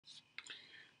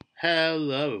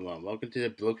Hello, everyone. Welcome to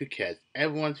the BrokuCast,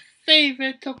 everyone's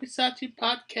favorite tokusatsu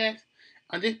podcast.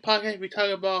 On this podcast, we talk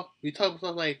about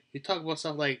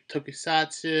stuff like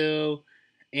tokusatsu,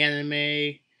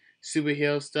 anime,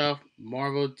 superhero stuff,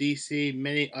 Marvel, DC,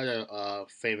 many other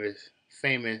famous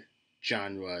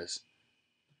genres.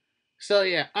 So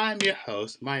yeah, I'm your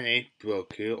host. My name's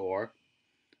Broku, or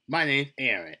my name's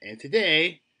Aaron, and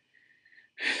today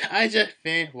I just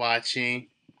finished watching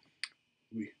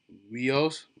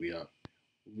Rios,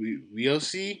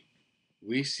 Riosi,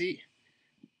 Risi.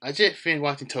 I just finished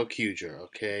watching ToQger,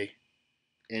 okay?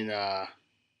 And I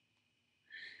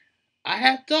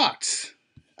have thoughts.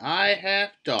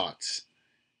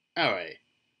 Alright.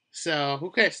 So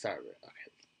who can I start with?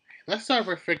 Okay. Let's start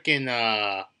with freaking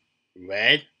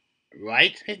Red.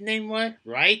 Right? His name was?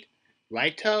 Right?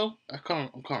 Righto? I'm calling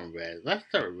him Red. Let's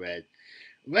start with Red.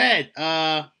 Red,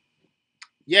 yeah,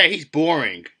 he's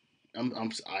boring.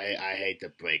 I hate to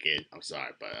break it. I'm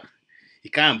sorry, but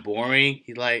he's kind of boring.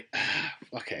 He's like,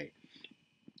 okay.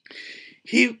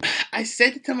 He, I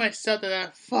said it to myself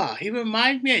that he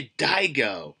reminds me of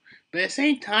Daigo, but at the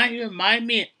same time, he reminds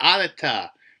me of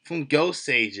Arata from Ghost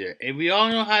Sager, and we all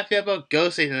know how I feel about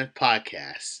Ghost Sager in this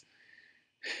podcast.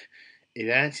 If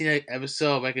you haven't seen that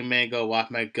episode, I recommend go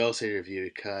watch my Ghost Sager review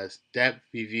because that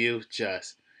review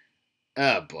just,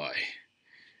 oh boy.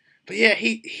 But yeah,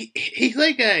 he's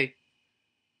like a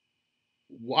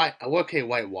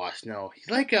whitewash. No, he's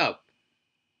like a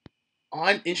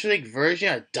uninteresting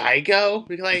version of Daigo.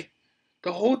 Because like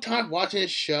the whole time watching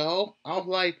this show, I was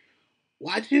like,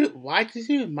 why does it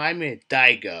remind me of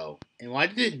Daigo? And why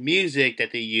did the music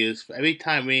that they use for every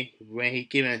time when he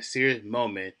given a serious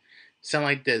moment sound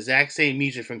like the exact same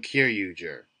music from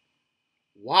ToQger?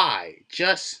 Why?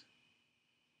 Just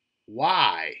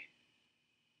why?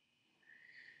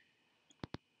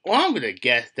 Well, I'm gonna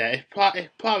guess that it's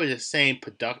probably the same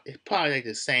product. It's probably like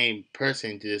the same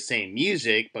person did the same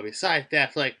music, but besides that,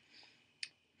 it's like,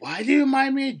 why do you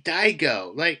remind me of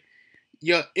Daigo? Like,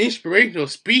 your inspirational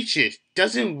speeches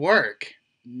doesn't work.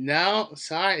 No,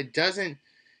 sorry, it doesn't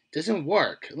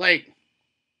work. Like,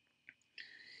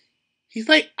 he's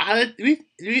like out of the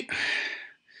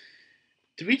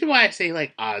reason why I say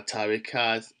like Arata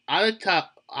because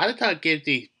Arata gives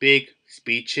these big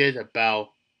speeches about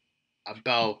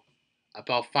about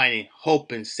finding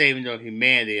hope and saving the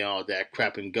humanity and all that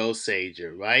crap in Ghost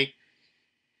Sager, right?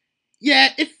 Yeah,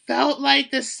 it felt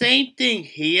like the same thing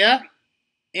here.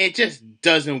 It just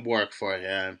doesn't work for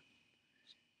him.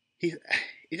 He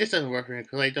it just doesn't work for him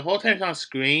because like the whole time he's on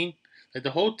screen, like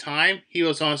the whole time he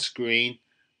was on screen,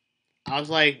 I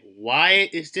was like, why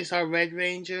is this our Red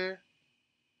Ranger?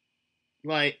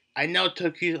 Like I know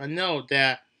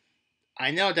that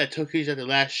Toki's at the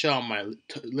last show on my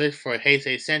list for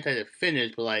Heisei Sentai to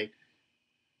finish, but like,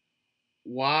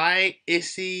 why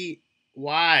is he?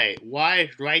 Why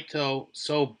is Raito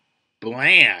so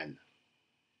bland?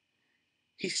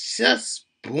 He's just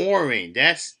boring.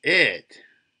 That's it.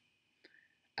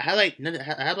 I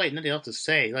had like nothing else to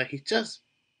say. Like he's just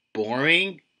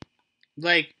boring.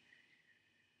 Like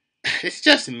it's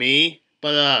just me,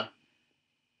 but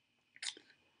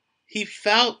he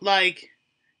felt like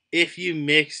if you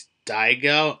mix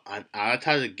Daigo and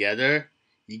Arata together,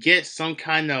 you get some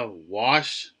kind of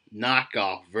wash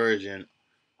knockoff version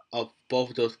of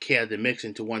both of those characters mixed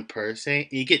into one person.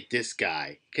 And you get this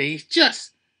guy. Okay, he's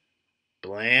just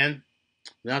bland.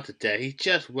 Not that he's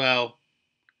just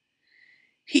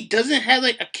he doesn't have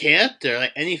like a character,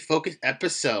 like any focused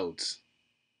episodes.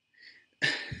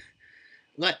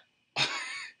 Like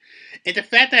and the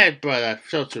fact that I brought up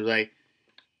Filter, like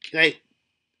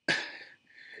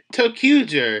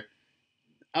ToQger,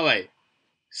 alright,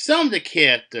 some of the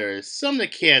characters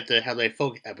have like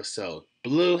focus episodes.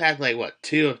 Blue has like what,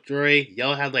 two or three.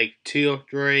 Yellow has like two or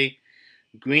three.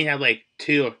 Green has like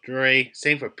two or three.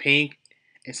 Same for pink,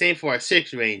 and same for our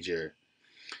Six Ranger.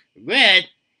 Red,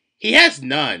 he has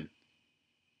none.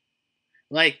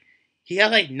 Like he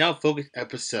has like no focus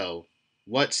episode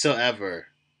whatsoever.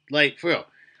 Like for real,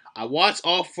 I watched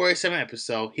all 47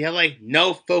 episodes. He had like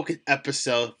no focus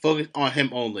episode focused on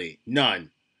him only. None.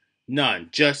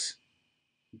 Just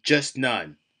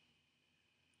none.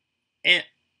 And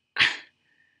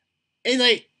and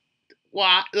like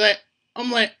why? Like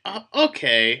I'm like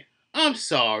okay, I'm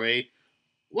sorry.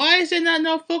 Why is there not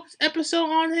no focus episode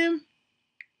on him?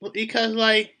 Because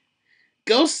like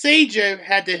Ghost Sager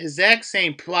had the exact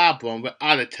same problem with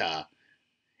Arata,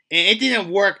 and it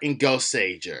didn't work in Ghost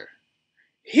Sager.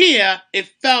 Here, it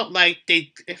felt like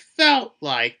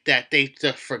that they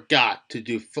just forgot to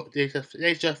do.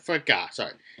 They just forgot.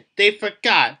 Sorry, they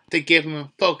forgot to give him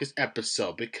a focus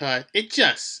episode because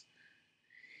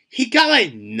he got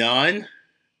like none.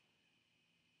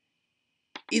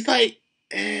 He's like,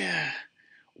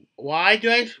 why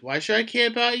should I care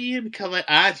about you? Because like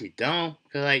I actually don't.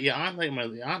 Because like you're like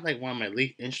one of my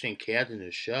least interesting characters in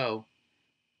the show.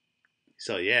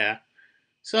 So yeah.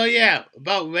 So yeah,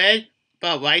 about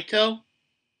Raito,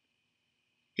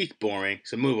 he's boring.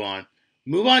 So move on.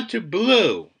 Move on to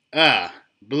Blue.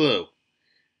 Blue.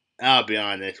 I'll be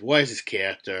honest. What is his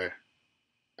character?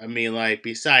 I mean, like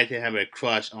besides him having a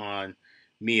crush on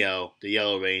Mio, the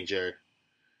Yellow Ranger,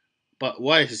 but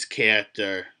what is his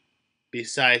character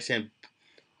besides him?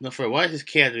 No, for what is his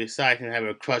character besides him having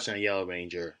a crush on a Yellow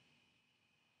Ranger?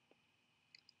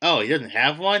 Oh, he doesn't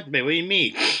have one. Wait, what do you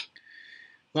mean?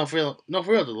 No, for real. No,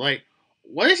 for real. Like,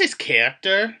 what is his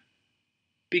character?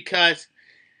 Because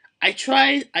I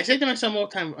tried. I said to myself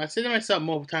multiple times. I said to myself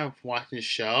multiple times watching the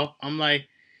show. I'm like,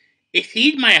 is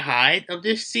he my Hyde of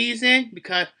this season?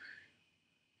 Because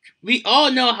we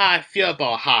all know how I feel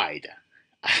about Hyde.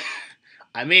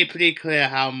 I made pretty clear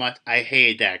how much I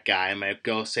hated that guy in my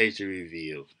Ghost Age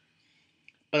review.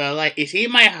 But I like, is he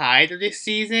my Hyde of this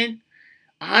season?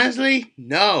 Honestly,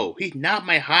 no. He's not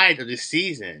my Hyde of this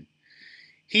season.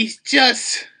 He's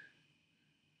just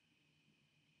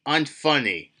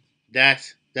unfunny.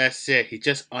 That's it. He's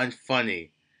just unfunny.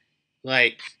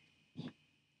 Like,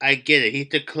 I get it. He's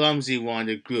the clumsy one in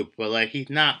the group, but like he's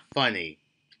not funny.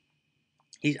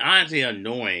 He's honestly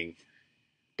annoying,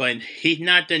 but he's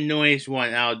not the annoyingest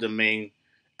one out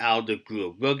of the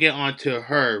group. We'll get onto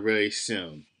her really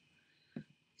soon.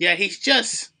 Yeah, he's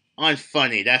just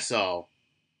unfunny. That's all.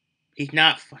 He's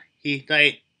not. He's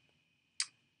like,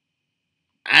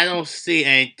 I don't see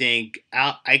anything.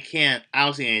 I can't. I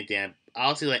don't see anything. I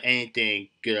don't see like anything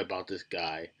good about this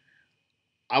guy.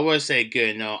 I wouldn't say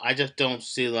good. No, I just don't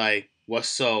see like what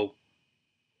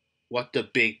the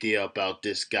big deal about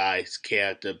this guy's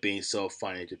character being so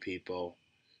funny to people.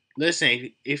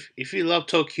 Listen, if you love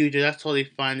ToQger, that's totally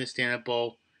fine,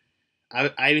 understandable.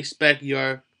 I respect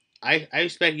your I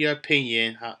respect your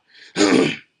opinion.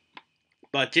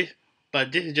 but this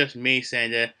is just me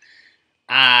saying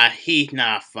that he's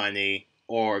not funny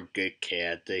or a good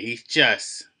character. He's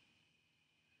just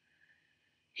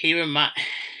he remind.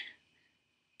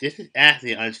 This is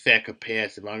actually an unfair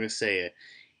comparison, but I'm gonna say it.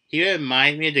 He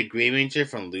reminds me of the Green Ranger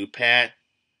from Lupat,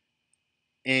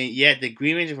 and yet the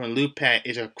Green Ranger from Lupat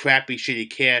is a crappy, shitty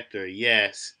character.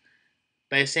 Yes,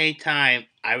 but at the same time,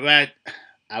 I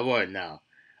wouldn't know.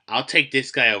 I'll take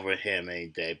this guy over him any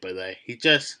day. But like, he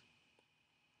just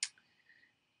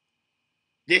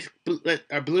this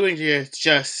our Blue Ranger is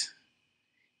just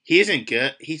he isn't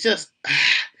good. He's just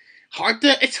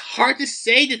it's hard to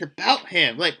say this about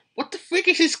him. Like, what the frick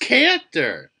is his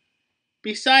character?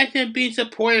 Besides him being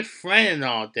supportive friend and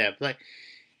all that, like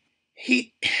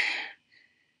he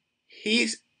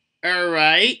he's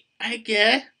alright, I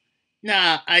guess.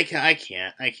 Nah, I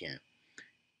can't.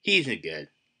 He isn't good.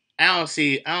 I don't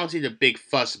see the big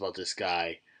fuss about this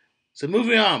guy. So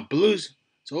moving on, Blues.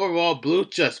 So overall, Blue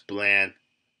just bland.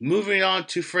 Moving on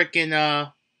to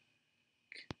freaking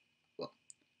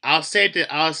I'll save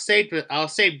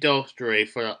those three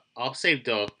for I'll save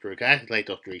those three. Cause I actually like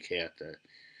those three characters.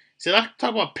 So let's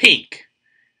talk about Pink.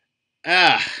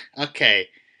 Okay.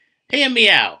 Hear me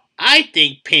out. I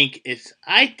think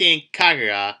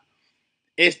Kagura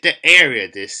is the area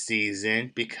this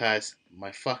season because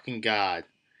my fucking god,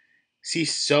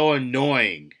 she's so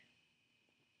annoying.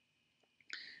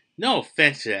 No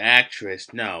offense to the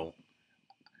actress, no.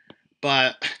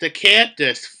 But the character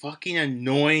is fucking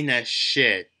annoying as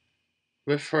shit.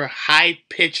 With her high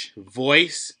pitched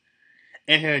voice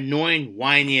and her annoying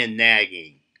whining and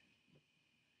nagging.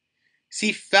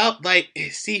 She felt like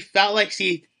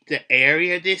she the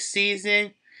area this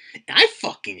season. I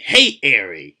fucking hate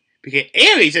Aerie. Because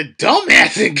Aerie's a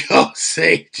dumbass in Ghost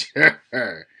Sager.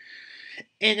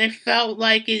 And it felt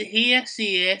like it here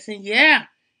she is, and yeah,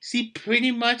 she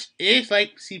pretty much is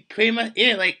like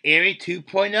Aerie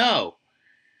 2.0.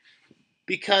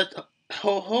 Because the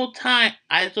whole time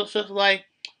I was just like,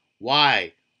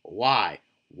 why? Why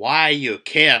you a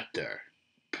character?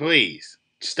 Please,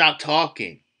 stop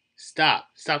talking. Stop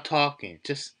talking.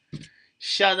 Just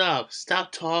shut up.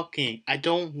 Stop talking. I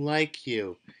don't like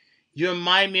you. You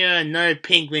remind me of another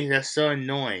Pink Ranger that's so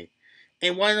annoying.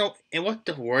 And what's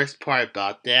the worst part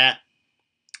about that?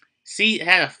 She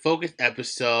had a focused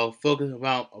episode focused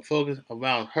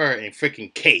around her and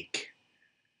freaking cake.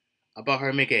 About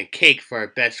her making a cake for her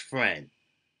best friend.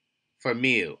 For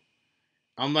Mew.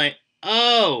 I'm like,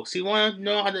 oh, she wanted to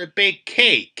know how to bake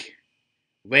cake.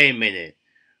 Wait a minute.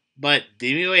 But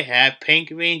did we really have Pink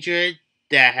Ranger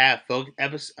that had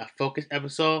a focus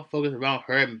episode focused around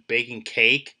her baking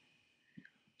cake?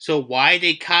 So why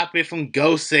they copy it from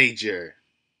GoSager?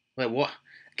 Like what?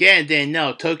 Again, then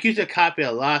no. ToQger copied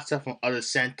a lot of stuff from other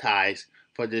Sentais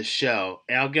for this show,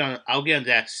 and I'll get on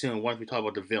that soon once we talk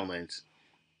about the villains.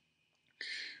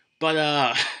 But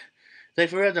like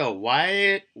for real though,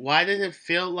 why does it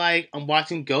feel like I'm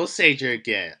watching GoSager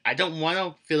again? I don't want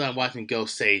to feel like I'm watching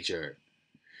GoSager.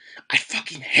 I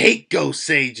fucking hate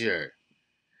GoSager.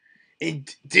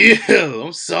 And dude,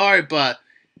 I'm sorry, but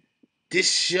this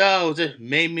show just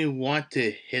made me want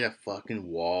to hit a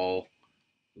fucking wall.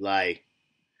 Like,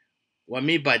 what I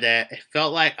mean by that, it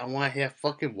felt like I want to hit a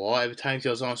fucking wall every time she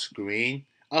was on screen.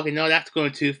 Okay, no, that's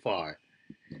going too far.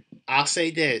 I'll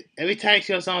say this. Every time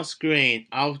she was on screen,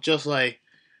 I was just like,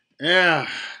 ugh.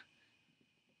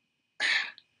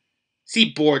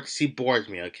 She bored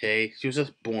me, okay? She was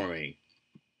just boring.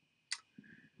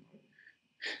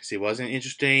 She wasn't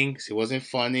interesting. She wasn't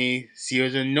funny. She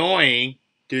was annoying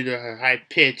due to her high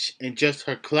pitch and just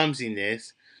her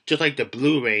clumsiness, just like the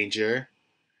Blue Ranger.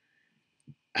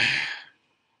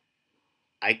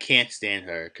 I can't stand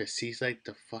her because she's like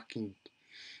the fucking.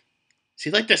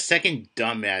 She's like the second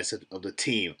dumbass of the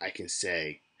team, I can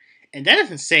say. And that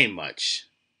doesn't say much.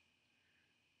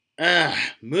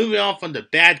 Moving on from the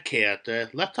bad character,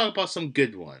 let's talk about some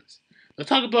good ones. Let's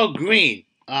talk about Green,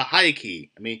 Haruki.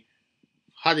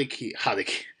 Haruki.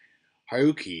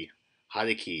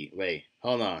 Haruki. Wait,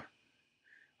 hold on,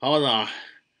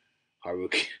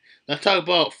 Haruki. Let's talk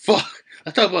about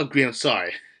Let's talk about Green. I'm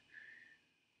sorry.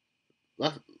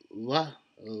 Let let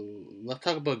let's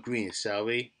talk about Green, shall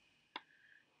we?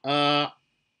 Uh,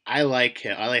 I like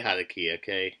him. I like Haruki.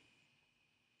 Okay,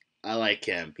 I like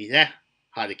him. He's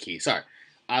Haruki. Sorry,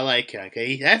 I like him. Okay,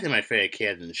 he's actually my favorite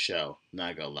character in the show.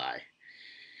 Not gonna lie.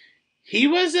 He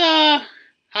was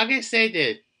how can I say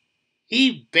this?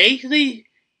 He basically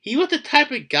he was the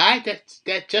type of guy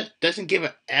that just doesn't give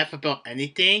a f about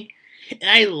anything, and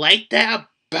I like that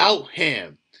about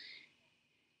him.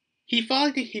 He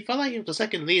felt like he was the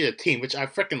second leader of the team, which I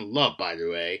freaking love, by the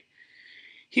way.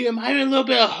 He reminded me a little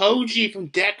bit of Hoji from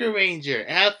Decker Ranger,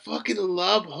 and I fucking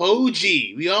love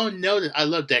Hoji. We all know that I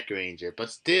love Decker Ranger, but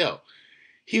still,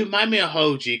 he reminded me of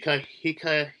Hoji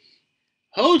because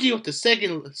Hoji was the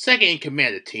second in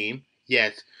command of the team,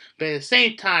 yes, but at the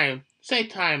same time,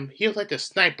 he was like the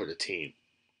sniper of the team.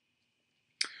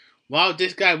 While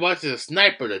this guy was the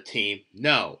sniper of the team,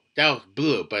 no, that was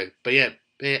Blue, but yet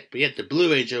the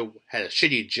Blue Ranger had a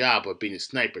shitty job of being the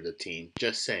sniper of the team.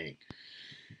 Just saying.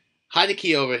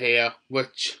 Hideki over here,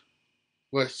 which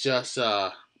was just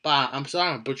but I'm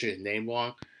sorry I'm butchering his name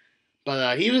wrong.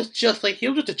 But he was just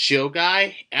a chill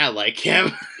guy. And I like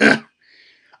him.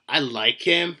 I like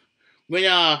him. When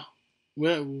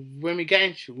when we got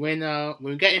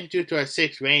introduced to our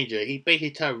sixth ranger, he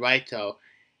basically told Raito,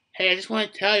 "Hey, I just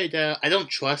want to tell you that I don't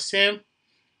trust him.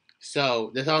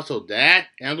 So there's also that,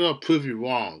 and I'm gonna prove you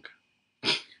wrong."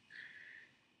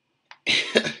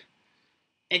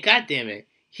 And goddamn it,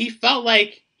 he felt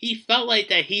like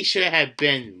that he should have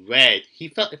been red.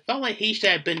 It felt like he should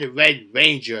have been the Red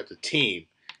Ranger of the team,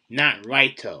 not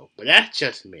Raito. But that's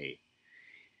just me.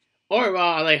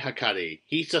 Overall, I like Hakari.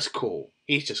 He's just cool.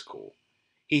 He's just cool.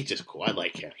 He's just cool. I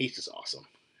like him. He's just awesome.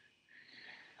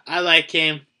 I like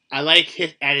him. I like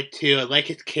his attitude. I like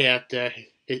his character.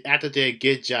 His actor did a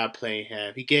good job playing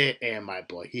him. He get it, and my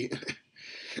boy.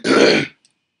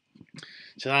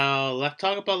 So let's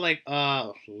talk about let's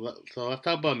talk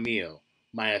about Mio,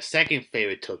 my second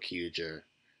favorite ToQger.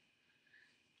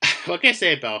 What can I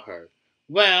say about her?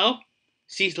 Well,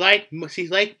 she's like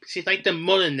the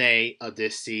Monone of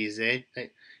this season.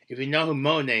 Like, if you know who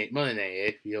Monone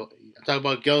is, I'll talk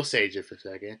about Ghost Sager for a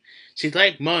second. She's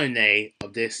like Monone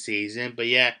of this season, but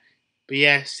yeah,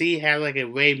 she had like a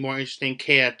way more interesting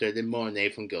character than Monone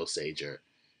from Ghost Sager.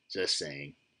 Just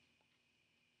saying.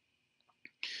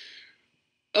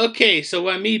 Okay, so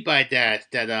what I mean by that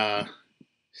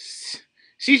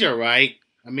she's alright.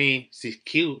 I mean, she's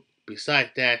cute. Besides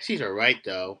that, she's alright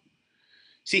though.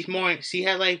 She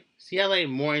had like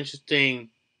more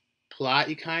interesting plot,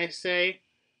 you kind of say,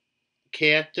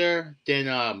 character than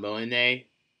Monet.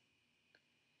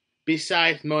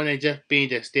 Besides Monet just being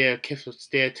the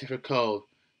stereotypical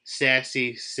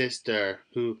sassy sister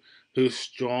who's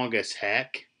strong as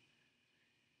heck.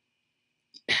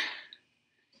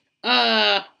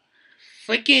 Uh,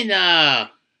 freaking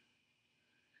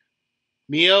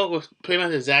Mio was pretty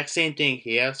much the exact same thing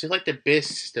here. She's like the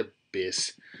bis, the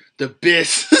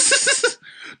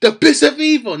bis of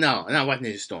evil. No, not White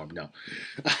Ninja Storm. No,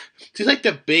 she's like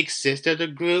the big sister of the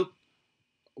group.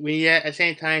 When yet at the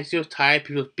same time, she was tired of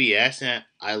people's BS, and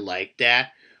I like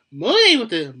that. Monet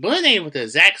with the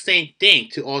exact same thing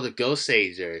to all the Ghost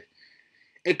Sagers.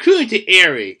 including to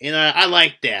Eri, and I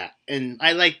like that, and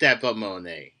I like that about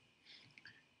Monet.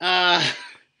 Uh,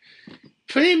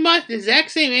 pretty much the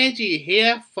exact same energy you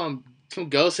hear from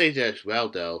Ghost Age as well,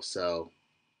 though. So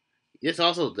there's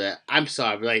also that. I'm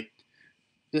sorry, but like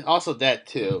there's also that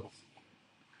too.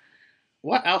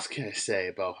 What else can I say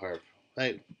about her?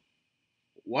 Like,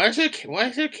 what is her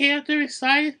character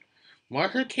besides? What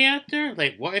is her character?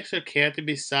 Like, what is her character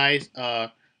besides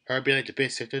her being like the big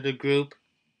sister of the group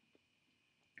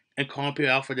and calling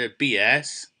people out for their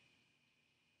BS?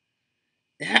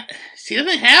 She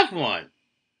doesn't have one.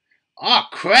 Oh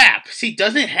crap! She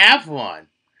doesn't have one.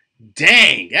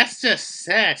 Dang, that's just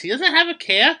sad. She doesn't have a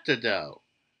character though.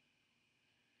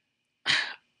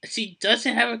 She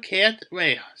doesn't have a character.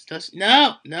 Wait,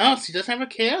 no, she doesn't have a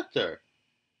character.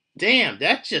 Damn,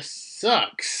 that just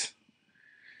sucks.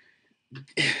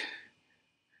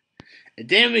 And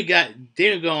then we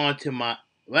go on to my.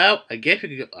 Well, I guess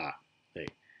we could go.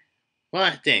 Wait. Well,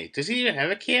 I think does she even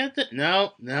have a character?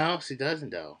 No, she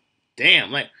doesn't though.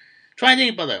 Damn, like try to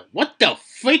think about that. What the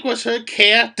freak was her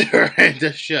character in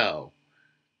the show?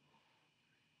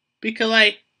 Because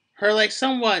like her like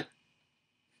somewhat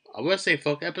I would say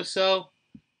folk episode.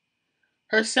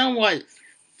 Her somewhat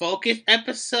focused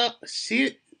episode.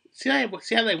 She had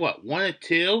like what 1 or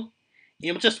 2.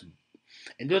 It was just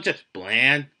they were just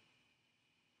bland.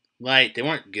 Like they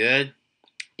weren't good.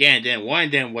 Yeah, and then one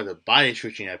of them was a body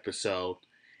switching episode.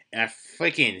 And I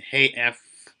freaking hate.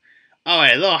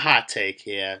 Alright, a little hot take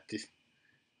here.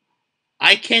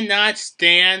 I cannot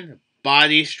stand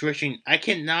body switching. I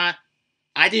did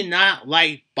not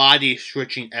like body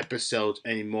switching episodes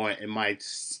anymore in my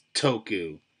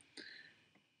Toku.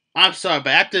 I'm sorry,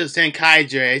 but after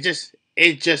ToQger,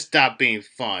 it just stopped being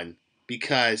fun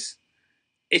because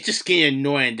it's just getting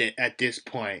annoying at this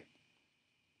point.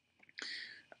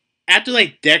 After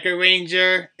like Deca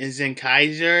Ranger and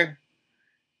ToQger,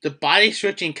 the body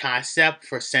switching concept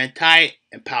for Sentai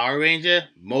and Power Ranger,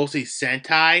 mostly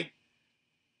Sentai,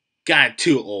 got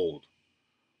too old.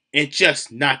 It's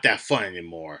just not that fun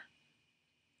anymore.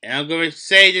 And I'm going to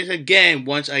say this again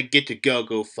once I get to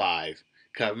Go-Go 5.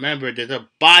 Because remember, there's a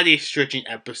body stretching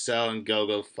episode in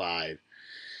Go-Go 5.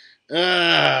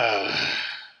 Ugh.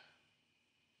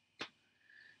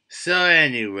 So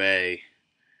anyway,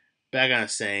 back on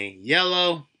saying,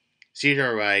 Yellow, she's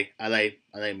alright. I like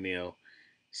Mio.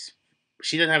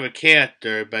 She doesn't have a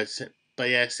character, but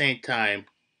yeah, at the same time,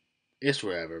 it's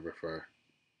whatever with her.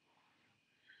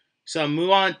 So move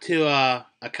on to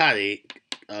Akari,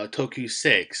 Toku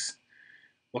 6.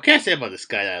 What can I say about this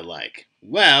guy that I like?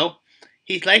 Well,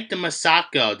 he's like the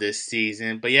Masako this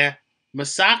season, but yeah,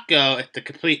 Masako is the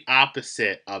complete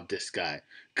opposite of this guy.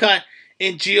 Cause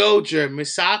in ToQger,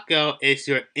 Masako is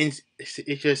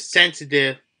your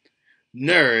sensitive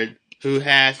nerd who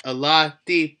has a lot of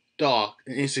deep thought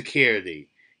and insecurity.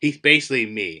 He's basically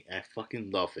me, and I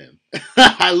fucking love him.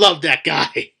 I love that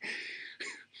guy.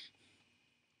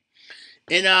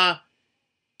 And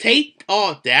take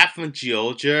all that from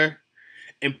ToQger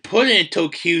and put it in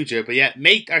ToQger, but yet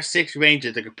make our 6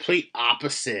 Ranger the complete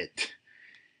opposite.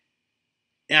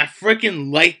 And I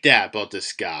freaking like that about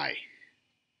this guy.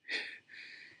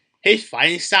 His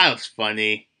fighting style is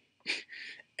funny.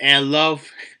 And I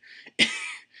love...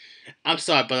 I'm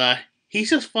sorry, but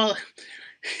he's just fun.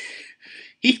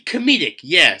 He's comedic,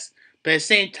 yes. But at the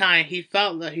same time, he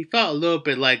felt a little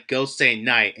bit like Ghost Say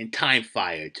Night and Time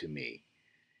Fire to me.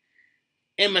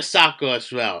 And Masako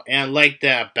as well. And I like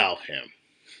that about him.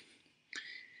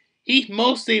 He's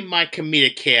mostly my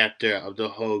comedic character of the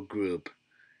whole group.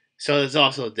 So there's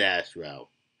also that as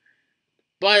well.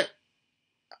 But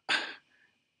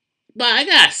I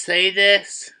gotta say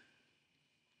this.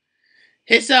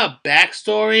 His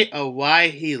backstory of why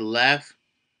he left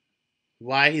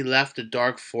the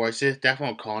Dark Forces, that's what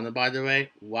I'm calling it by the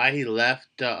way. Why he left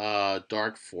the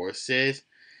Dark Forces.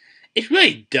 It's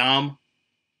really dumb.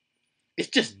 It's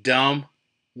just dumb.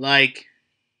 Like,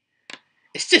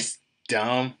 it's just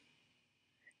dumb.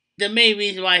 The main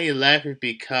reason why he left is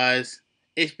because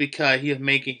he was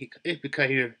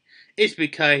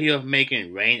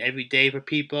making rain every day for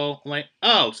people. I'm like,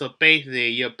 oh, so basically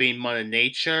you're being Mother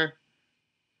Nature,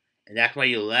 and that's why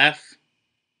you left.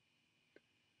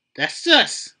 That's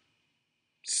just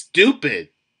stupid.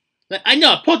 Like, I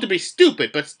know it's supposed to be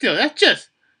stupid, but still, that's just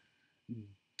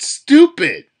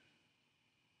stupid.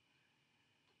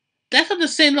 That's what the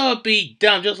same law would be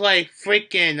dumb, just like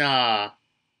freaking I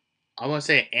want to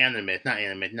say Animate, not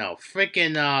Animate, no.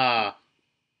 Freaking,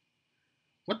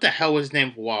 what the hell was his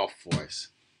name for Wild Force?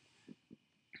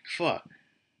 Fuck.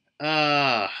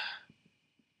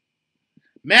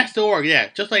 Master Org, yeah.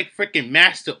 Just like freaking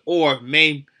Master Org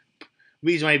made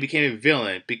reason why he became a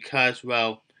villain. Because,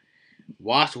 well,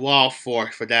 watch Wall for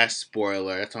that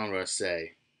spoiler. That's all I'm gonna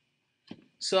say.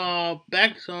 So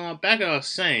back I was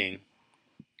saying.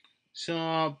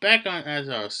 So back on as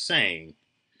I was saying.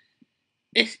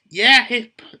 It's yeah.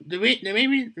 The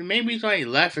main reason why he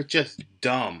left is just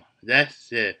dumb.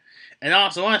 That's it. And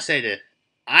also, I want to say that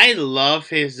I love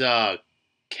his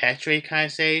catchphrase kind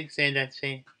of saying that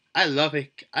thing. I love his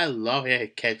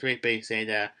catchphrase being saying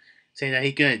that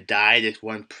he's gonna die. This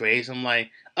one praise. I'm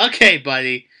like, okay,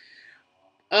 buddy,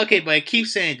 keep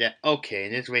saying that. Okay,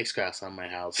 and there's race cars on my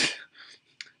house.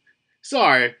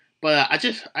 Sorry, but I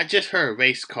just heard a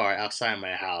race car outside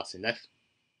my house, and that's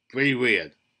pretty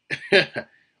weird.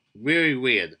 Very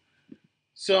weird.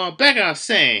 So back I was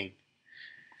saying,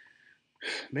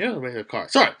 maybe I was race car.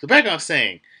 Sorry. So back I was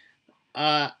saying,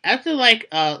 after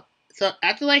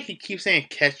after he keeps saying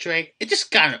catchphrase, it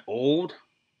just got old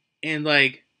and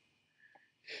like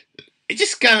it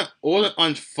just got old and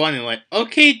unfunny. Like,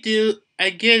 okay, dude, I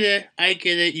get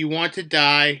it. You want to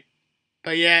die,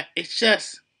 but yeah,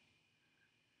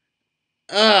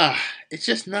 uh, it's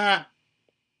just not.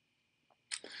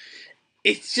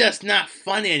 It's just not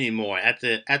funny anymore.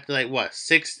 After like what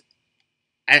six,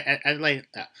 at like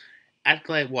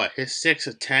after like what his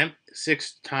sixth time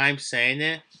saying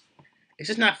it, it's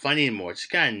just not funny anymore. It's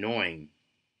just kind of annoying.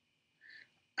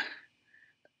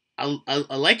 I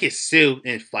like his suit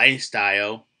and fighting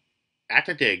style.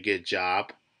 Actor did a good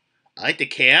job. I like the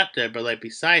character, but like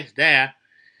besides that,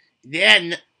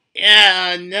 yeah,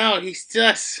 no, he's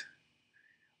just.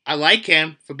 I like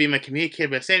him for being my communicator,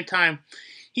 but at the same time,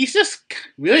 he's just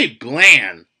really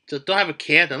bland. So don't have a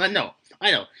character. I know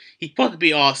he's supposed to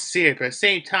be all serious, but at the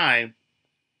same time,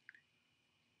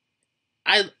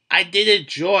 I did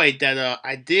enjoy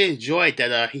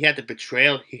that. He had to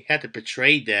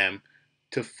betray them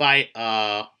to fight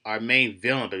our main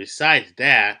villain. But besides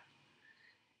that,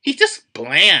 he's just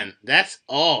bland. That's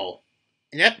all.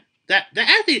 And that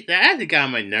actually got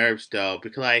on my nerves though,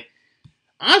 because like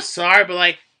I'm sorry, but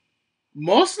like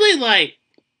mostly like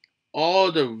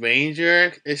all the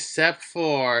Rangers except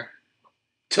for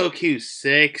ToQger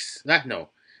 6, not no,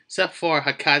 except for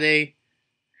Hakade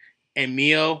and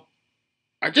Mio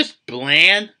are just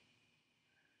bland.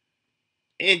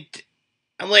 And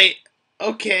I'm like,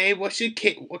 okay, what you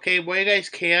guys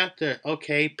character?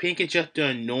 Okay, Pink is just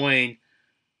the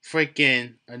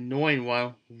freaking annoying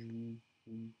one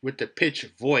with the pitch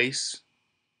voice.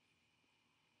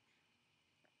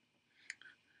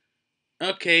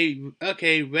 Red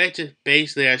is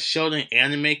basically a shonen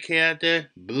anime character.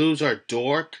 Blues are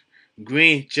dork.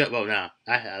 Green just well nah.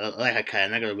 I like Hakade.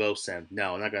 I'm not gonna roast him.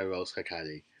 No, I'm not gonna roast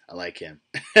Hakade. I like him.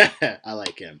 I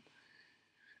like him.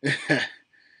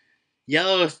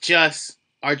 Yellow is just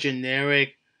our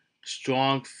generic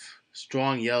strong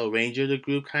yellow ranger of the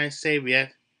group kind of say. We have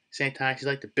Sentai, she's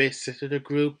like the big sister of the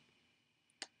group.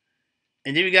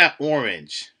 And then we got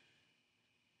Orange,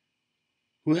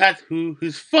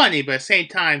 who's funny, but at the same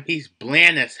time he's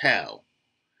bland as hell.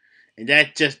 And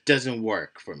that just doesn't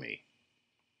work for me.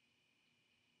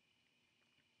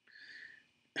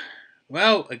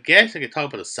 Well, I guess I could talk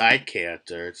about the side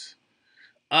characters.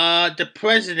 The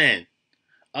president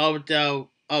of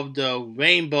the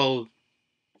Rainbow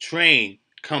Train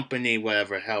Company,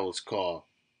 whatever the hell it's called.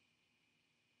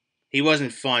 He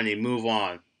wasn't funny. Move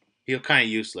on. He was kind of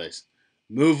useless.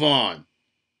 Move on.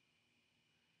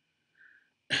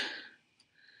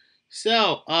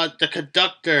 So, the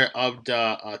conductor of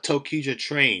the ToQger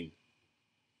train.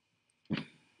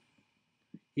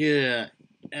 Yeah.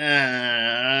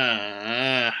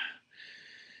 I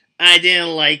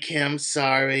didn't like him.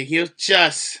 Sorry. He was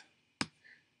just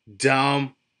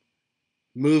dumb.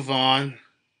 Move on.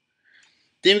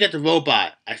 Then we got the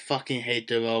robot. I fucking hate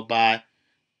the robot.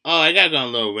 Oh, I gotta go on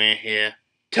a little rant here.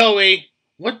 Toei,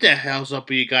 what the hell's up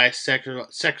with you guys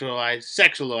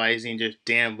sexualizing this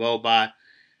damn robot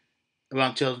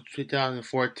around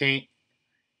 2014?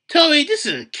 Toei, this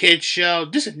is a kid show.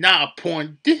 This is not a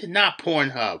porn. This is not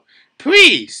Pornhub.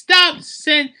 Please stop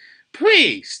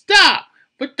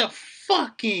with the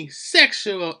fucking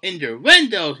sexual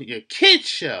innuendos in your kid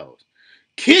shows.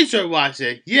 Kids are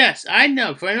watching. Yes, I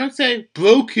know. If I don't say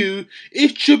Broku,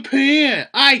 it's Japan.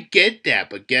 I get that,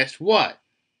 but guess what?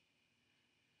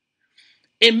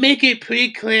 It make it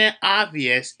pretty clear and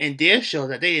obvious in their show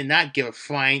that they did not give a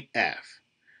flying F.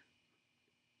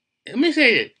 Let me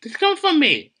say this. This comes from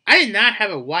me. I did not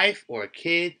have a wife or a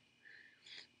kid,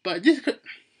 but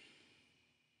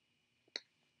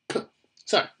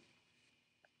sorry.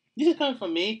 This is coming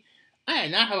from me. I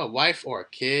did not have a wife or a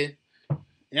kid,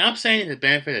 and I'm saying it's the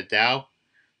benefit of the doubt.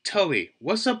 Toby,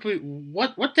 what's up with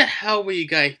what the hell were you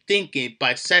guys thinking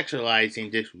by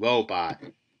sexualizing this robot?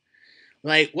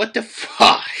 Like, what the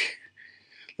fuck?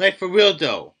 Like, for real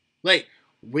though. Like,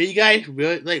 were you guys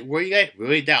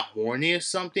really that horny or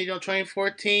something in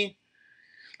 2014?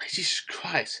 Like, Jesus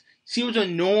Christ. She was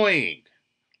annoying.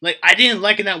 Like, I didn't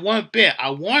like it that one bit.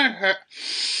 I wanted her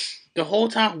the whole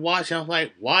time watching. I was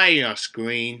like, why are you on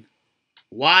screen?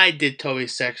 Why did Toby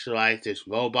sexualize this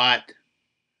robot?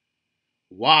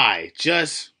 Why?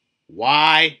 Just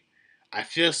why? I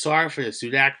feel sorry for the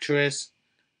suit actress,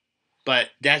 but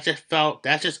that's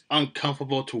just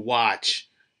uncomfortable to watch.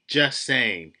 Just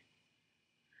saying.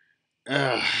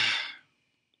 Ugh.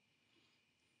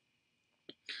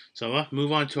 So let's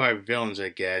move on to our villains, I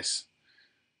guess.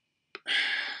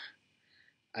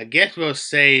 I guess we'll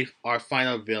save our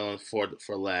final villain for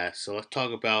last. So let's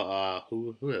talk about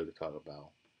who did we talk about?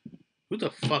 Who the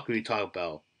fuck are we talking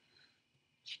about?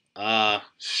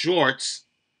 Shorts.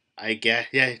 I guess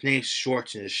his name's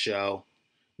Shorts in the show.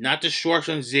 Not the Shorts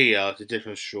from Zio, it's a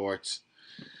different Shorts.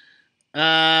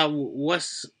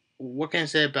 What can I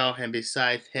say about him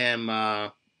besides him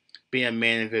being a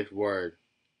man of his word?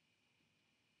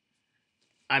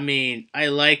 I mean, I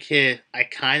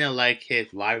kind of like his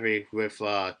rivalry with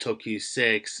Tokyo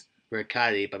 6,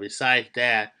 Rikati, but besides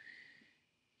that,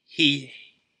 he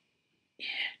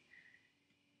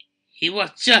he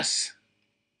was just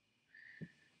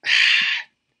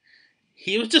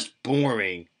he was just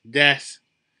boring. That's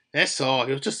all.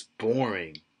 He was just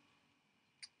boring.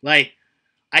 Like,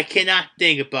 I cannot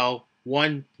think about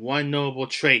one notable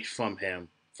trait from him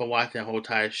from watching the whole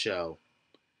entire show.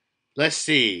 Let's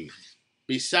see.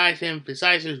 Besides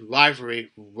his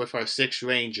rivalry with our Sixth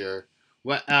Ranger,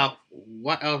 what else?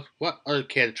 What else? What other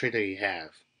character trait do you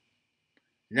have?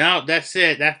 No, that's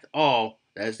it. That's all.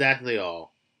 That's exactly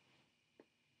all.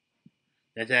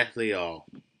 That's actually all.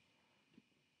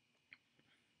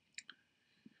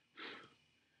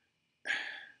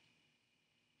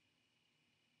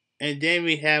 And then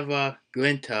we have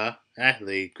Glinta.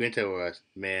 Actually, Glinta was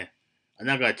man. I'm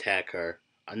not gonna attack her.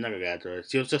 I'm not gonna attack her.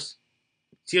 She was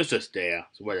just there.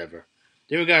 So whatever.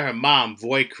 Then we got her mom,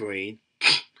 Void Queen.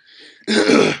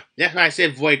 That's why I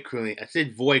said Void Queen. I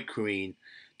said Void Queen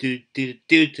due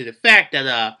to the fact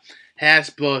that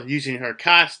Hasbro is using her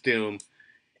costume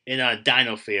in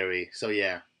Dino Theory. So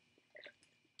yeah.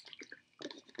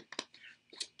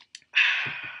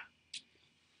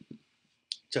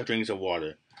 So drink some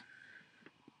water.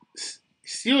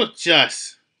 She was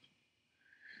just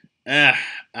uh,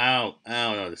 I don't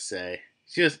know what to say.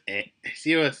 She was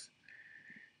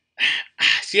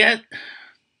she had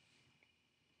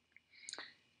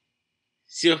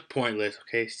she was pointless,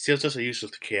 okay? She was just a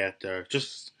useless character.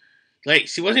 Just like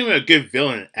she wasn't even a good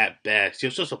villain at best. She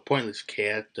was just a pointless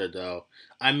character though.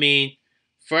 I mean,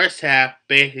 first half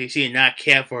basically she did not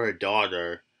care for her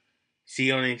daughter.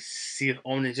 She only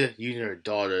just using her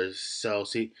daughters, so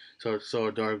her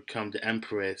daughter become the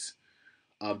empress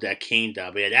of that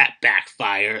kingdom. But yeah, that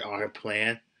backfired on her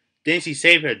plan. Then she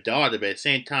saved her daughter, but at the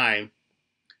same time,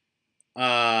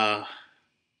 uh,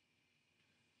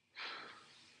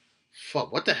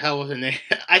 fuck, what the hell was her name?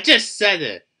 I just said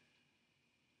it.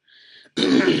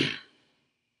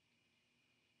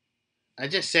 I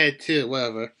just said it too.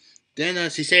 Whatever. Then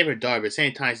she saved her daughter, but at the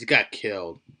same time, she got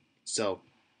killed. So,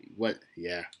 what?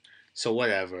 Yeah. So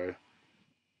whatever.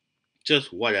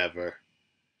 Just whatever.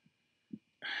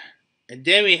 And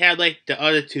then we have like the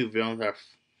other two villains are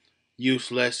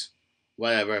useless.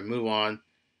 Whatever. Move on.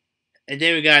 And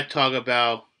then we gotta talk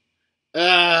about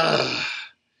uh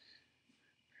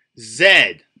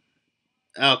Zed.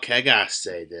 Okay, I gotta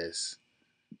say this.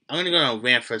 I'm gonna go on a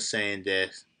rant for saying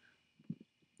this.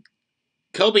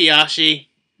 Kobayashi,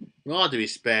 with all due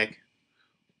respect,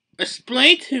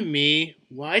 explain to me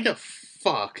why the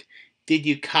fuck did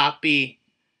you copy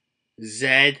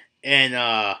Zed and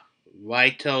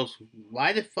Raito's?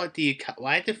 Why the fuck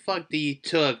did you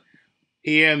took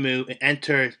Hiramu and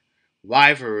entered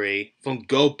rivalry from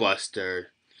Go Buster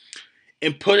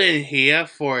and put it in here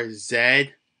for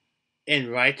Zed and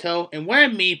Raito? And what I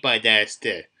mean by that is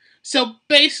this. So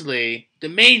basically, the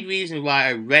main reason why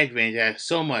a Red Ranger has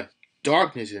so much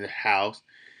darkness in the house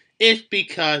is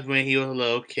because when he was a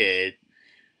little kid,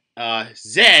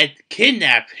 Zed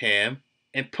kidnapped him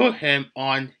and put him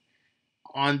on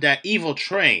that evil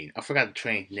train. I forgot the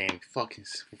train's name. For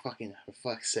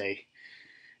fuck's sake.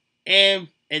 And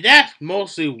that's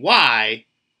mostly why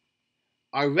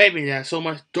our Red Ranger has so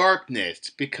much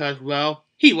darkness because well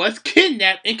he was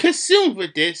kidnapped and consumed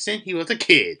with this since he was a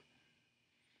kid.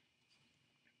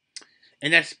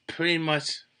 And that's pretty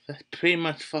much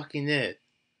fucking it.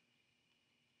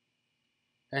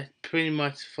 That's pretty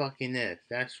much fucking it.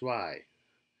 That's why.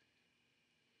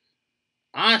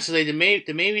 Honestly, the main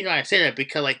reason I say that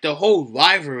because like the whole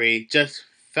rivalry just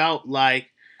felt like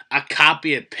a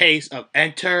copy and paste of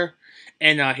Enter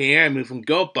and Hieramu from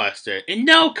Buster. And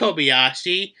no,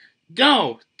 Kobayashi,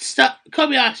 no, stop,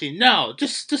 Kobayashi, no,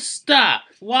 just stop.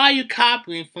 Why are you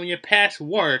copying from your past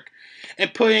work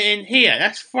and putting it in here?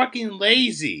 That's fucking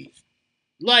lazy.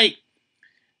 Like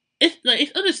it's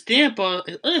understandable.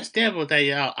 It's understandable that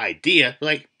you have idea, but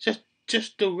like just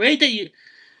the way that you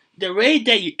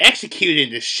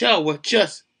executed the show was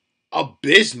just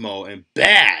abysmal and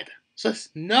bad. So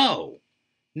no,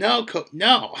 no.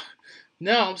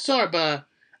 I'm sorry, but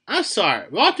I'm sorry.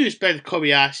 With all due respect to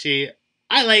Kobayashi,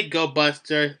 I like Go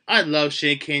Buster. I love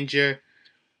Shinkinger,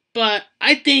 but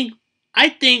I think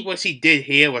what she did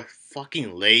here was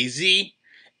fucking lazy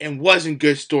and wasn't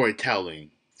good storytelling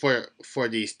for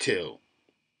these two.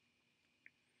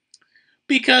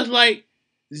 Because like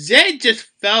Zed just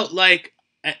felt like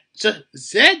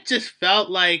Zed just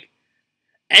felt like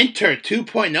Enter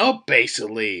 2.0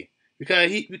 basically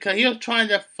because he was trying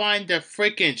to find the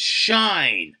freaking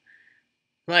shine.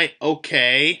 Like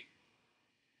okay,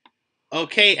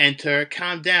 Enter,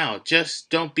 calm down. Just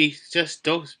don't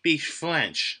speak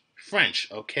French,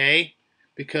 okay?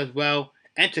 Because well,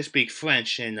 Enter speaks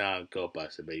French in Go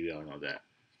Buster, but you all know that.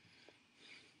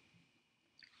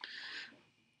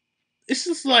 This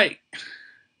is like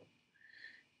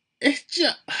it's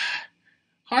just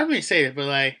hard for me to say it, but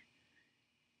like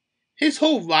his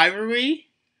whole rivalry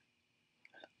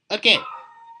again.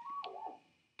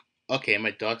 Okay,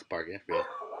 my dog's barking.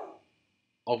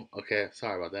 Oh, okay.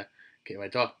 Sorry about that. Okay, my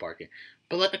dog's barking.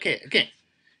 But like, okay, again,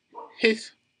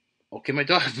 his okay, my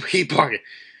dog keep barking.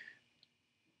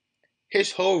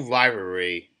 His whole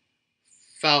rivalry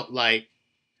felt like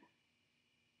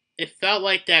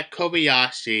that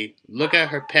Kobayashi looked at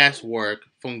her past work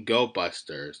from Go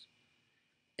Busters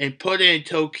and put it in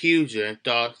ToQger and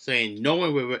thought saying no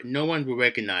one will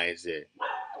recognize it.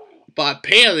 But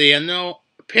apparently I know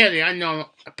I'm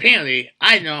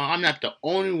not the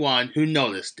only one who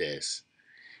noticed this.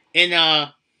 And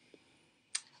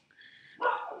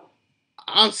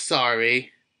I'm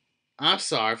sorry. I'm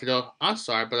sorry, but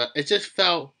it just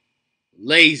felt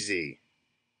lazy.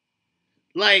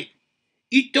 Like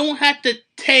you don't have to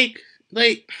take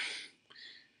like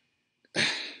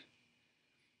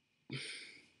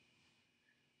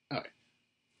alright.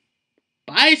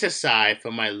 Bias aside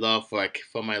for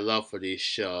this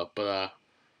show, but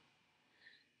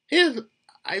here's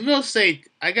I gotta say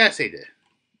this.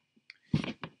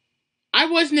 I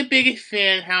wasn't the biggest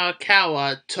fan how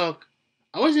Akawa took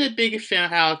I wasn't the biggest fan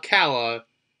how Akawa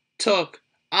took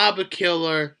Abba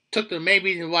Killer took the main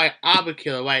reason why Abba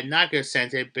Killer, why Naga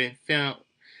Sensei had been filmed.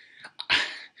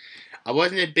 I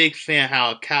wasn't a big fan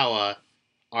how Akawa,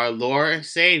 our Lord and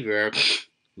Savior,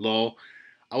 lol.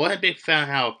 I wasn't a big fan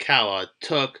how Akawa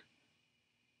took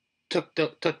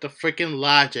the freaking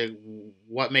logic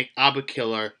what make Abba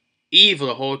Killer evil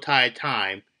the whole entire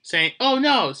time, saying, "Oh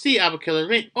no, see Abba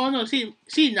Killer, oh no, see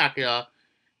Nakira,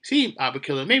 see Abba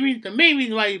Killer. Maybe the main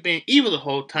reason why you've been evil the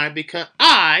whole time because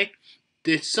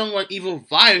this somewhat evil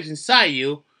virus inside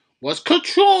you, was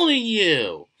controlling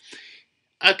you."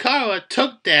 Akara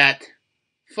took that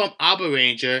from Abba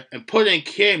Ranger and put it in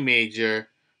Kid Major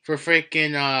for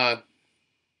freaking I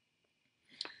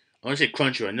want to say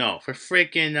Crunchyroll, no, for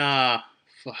freaking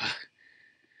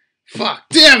fuck,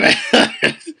 damn it,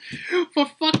 for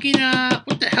fucking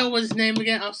what the hell was his name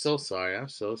again? I'm so sorry.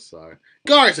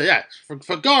 Garza, yeah,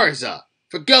 for Garza,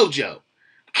 for Gojo,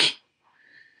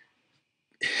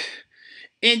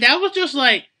 and that was just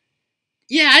like,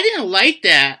 yeah, I didn't like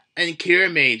that. And Kira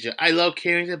Major, I love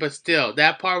Kira Major, but still,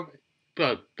 that part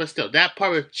was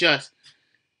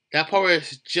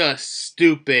just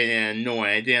stupid and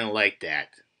annoying. I didn't like that.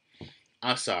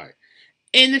 I'm sorry.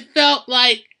 And it felt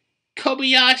like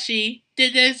Kobayashi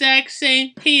did the exact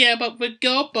same here, but with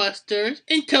Go Busters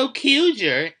and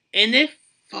ToQger, and it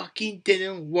fucking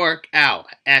didn't work out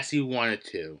as he wanted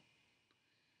to.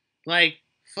 Like,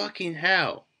 fucking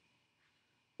hell.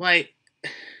 Like,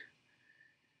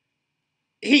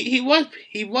 he was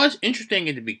interesting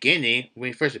in the beginning when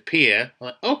he first appeared.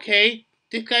 Like, okay,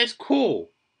 this guy's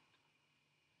cool.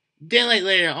 Then like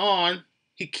later on,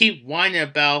 he keep whining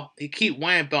about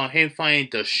him finding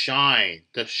the shine.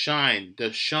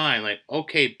 Like,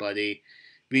 okay, buddy,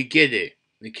 we get it.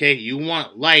 Okay, you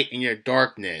want light in your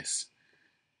darkness.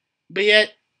 But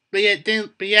yet,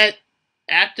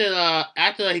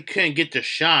 after he couldn't get the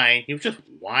shine, he was just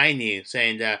whining,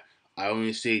 saying that I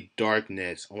only see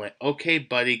darkness. I'm like, okay,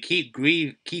 buddy, keep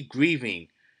grieving,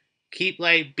 keep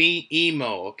like being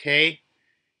emo, okay?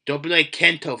 Don't be like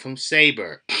Kento from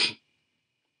Saber. I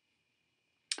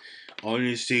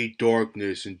only see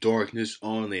darkness and darkness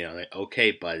only. I'm like,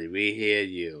 okay, buddy, we hear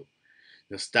you.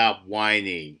 Now stop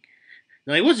whining.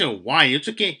 No, he wasn't whining.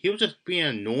 He was just being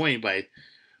annoying by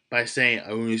saying, I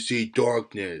only see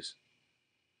darkness.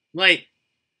 Like,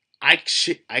 I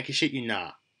can shit you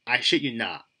not. I shit you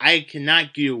not. I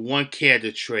cannot give you one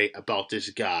character trait about this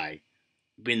guy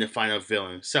being the final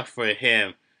villain, except for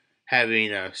him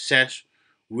having a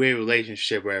weird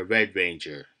relationship with a Red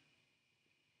Ranger.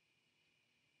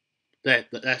 That's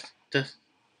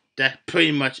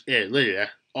pretty much it. Literally,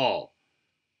 that's all.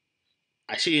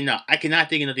 I shit you not. I cannot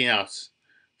think of nothing else.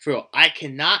 For real, I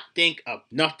cannot think of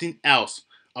nothing else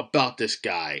about this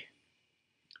guy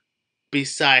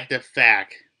besides the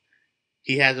fact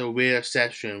he has a weird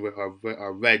obsession with a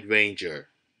Red Ranger.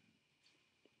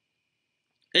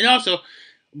 And also,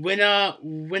 when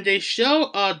they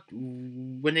showed Dark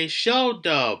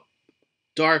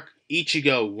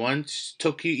Ichigo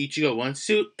ToQger Ichigo one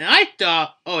suit, and I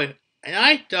thought I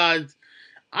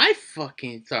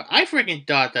freaking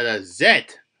thought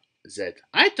that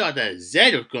I thought that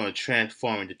Zed was going to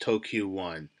transform into ToQger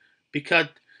one because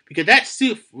that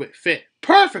suit fit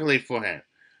perfectly for him.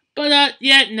 But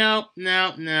yeah, no, he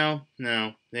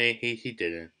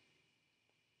didn't.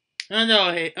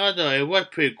 Although it was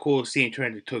pretty cool seeing him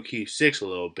turn into ToQger 6 a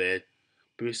little bit.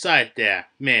 But besides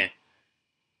that, man,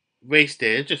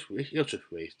 wasted. He was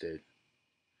just wasted.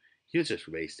 He was just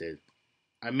wasted.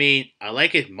 I mean, I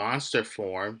like his monster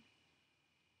form,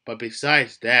 but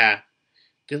besides that,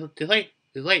 there's like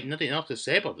nothing else to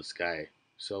say about this guy.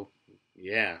 So,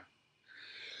 yeah.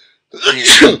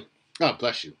 Oh,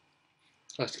 bless you.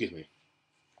 Oh, excuse me.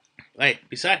 Like,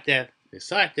 besides that, there's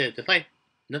like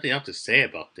nothing else to say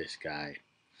about this guy.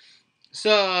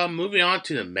 So, moving on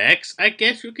to the mechs, I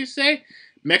guess you could say.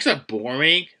 Mechs are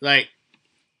boring. Like,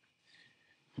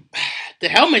 the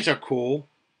helmets are cool,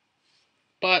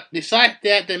 but besides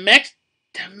that, the mechs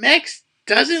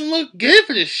doesn't look good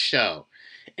for this show.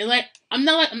 And like, I'm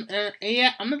not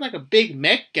like a big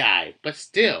mech guy, but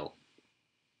still.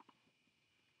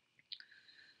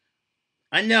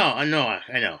 I know.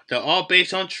 They're all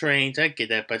based on trains, I get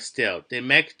that, but still, the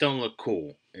mechs don't look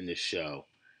cool in this show.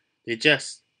 They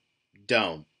just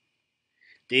don't.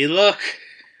 They look.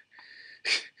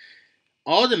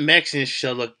 All the mechs in this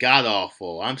show look god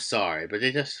awful. I'm sorry, but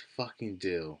they just fucking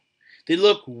do. They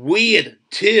look weird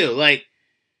too. Like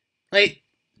the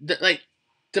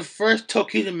first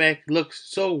ToQger mech looks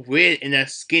so weird in that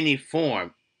skinny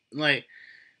form. Like,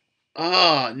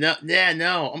 oh no, yeah,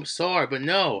 no. I'm sorry, but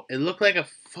no. It looked like a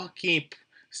fucking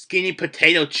skinny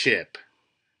potato chip.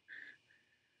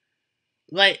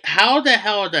 Like, how the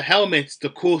hell are the helmets the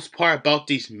coolest part about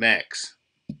these mechs?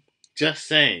 Just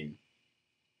saying.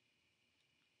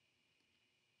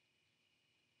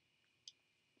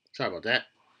 Sorry about that.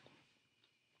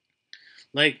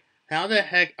 Like, how the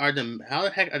heck are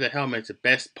the helmets the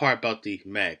best part about these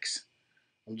mechs?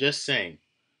 I'm just saying.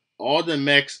 All the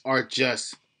mechs are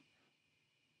just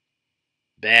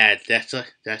bad. That's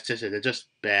just it. They're just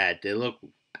bad. They look.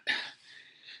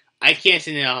 I can't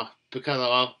say now because of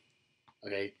all.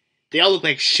 Okay, they all look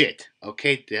like shit.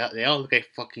 Okay, they all look like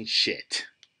fucking shit.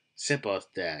 Simple as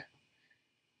that.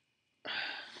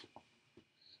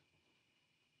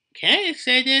 Can I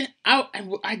say that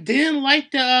I didn't like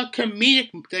the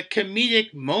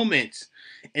comedic moments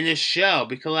in the show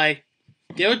because like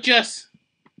they were just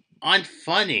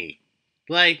unfunny.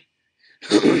 Like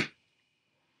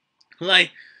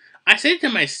like I said to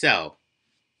myself.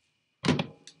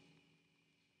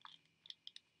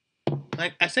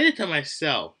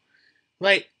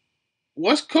 Like,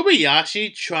 was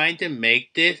Kobayashi trying to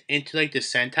make this into like the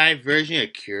Sentai version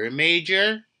of Cure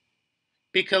Major?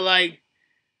 Because like,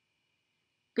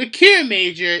 with Cure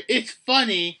Major, it's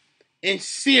funny and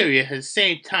serious at the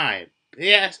same time.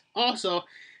 Yes, also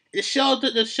the show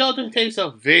doesn't take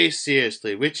itself very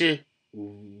seriously, which is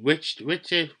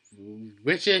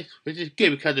good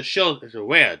because the show is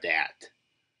aware of that.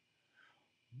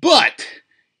 But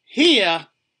here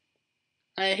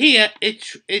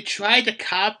it tried to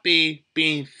copy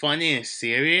being funny and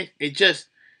serious. It just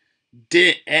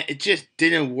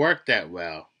didn't work that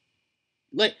well.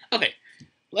 Like, okay,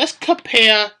 let's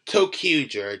compare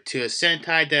ToQger to a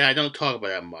Sentai that I don't talk about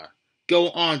that much. Go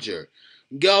Onger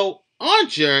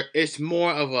is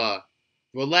more of a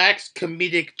relaxed,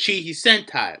 comedic, cheesy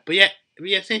Sentai, but yet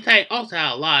Sentai also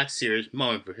had a lot of serious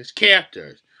moments for his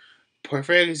characters.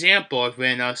 Perfect example is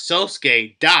when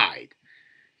Sosuke died.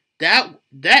 That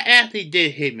athlete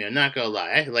did hit me. I'm not gonna lie.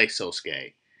 I like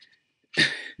Sosuke.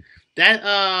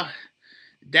 that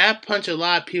punched a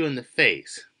lot of people in the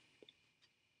face.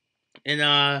 and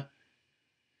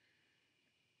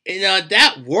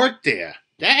that worked there.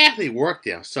 That actually worked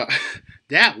there. So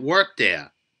that worked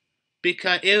there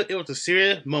because it was a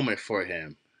serious moment for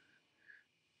him.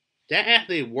 That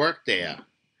actually worked there.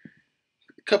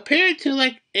 Compared to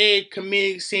like a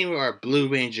comedic scene with our Blue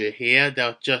Ranger here that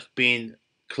was just being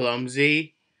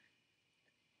clumsy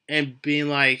and being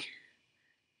like,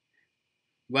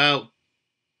 well,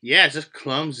 yeah, it's just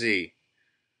clumsy.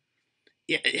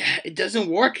 Yeah, it doesn't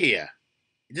work here.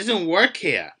 It doesn't work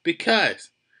here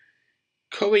because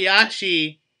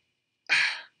Kobayashi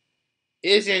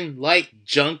isn't like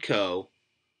Junko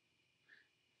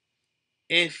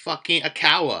and fucking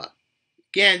Akawa.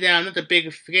 Getting down, not the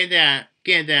big, getting down.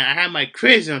 I have my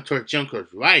criticism towards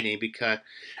Junko's writing because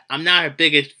I'm not her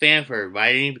biggest fan for her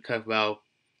writing because, well,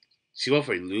 she wrote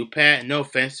for Lupat. No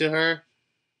offense to her,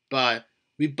 but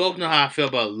we both know how I feel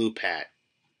about Lupat.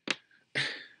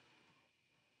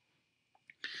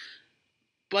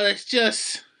 But it's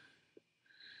just,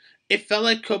 it felt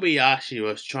like Kobayashi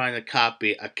was trying to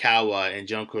copy Akawa and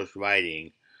Junko's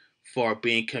writing for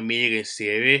being comedic and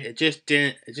serious. It just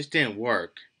didn't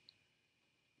work.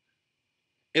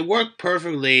 It worked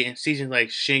perfectly in seasons like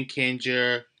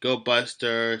Shinkenger, Go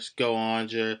Busters, Go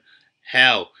Onger.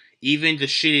 Hell, even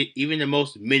the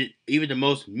most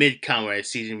mid comedy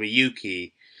season with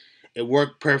Yuki, it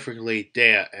worked perfectly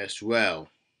there as well.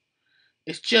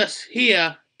 It's just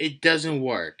here, it doesn't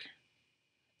work.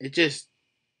 It just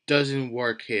doesn't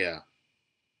work here.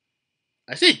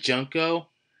 I said Junko.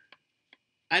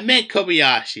 I meant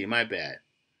Kobayashi. My bad.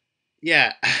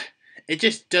 Yeah, it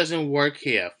just doesn't work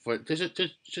here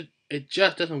it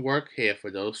just doesn't work here for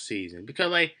those seasons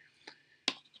because like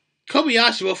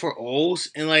Kobayashi wrote for O's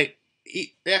and like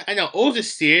I know O's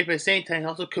is serious, but at the same time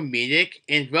also comedic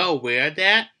and well aware of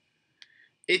that.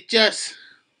 It just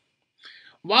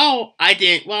while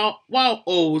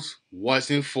O's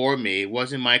wasn't for me,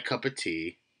 wasn't my cup of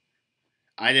tea.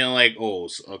 I didn't like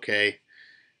O's. Okay,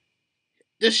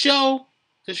 the show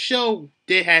the show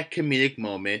did have comedic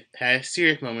moments, had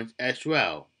serious moments as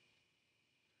well.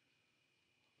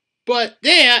 But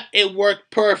there, it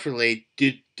worked perfectly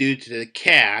due to the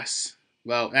cast.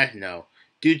 Well, no,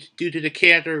 due to the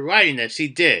character writing that she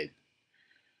did.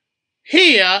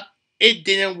 Here, it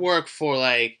didn't work for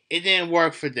it didn't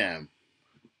work for them.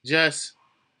 Just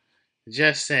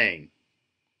just saying.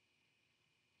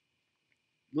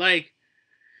 Like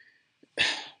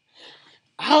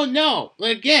I don't know.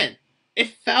 Like again,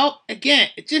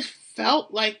 it just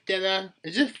felt like that.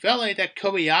 It just felt like that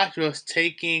Kobayashi was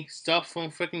taking stuff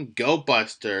from freaking Go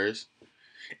Busters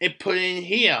and putting it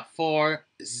here for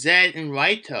Zed and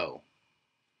Raito.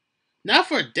 Not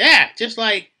for that, just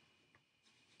like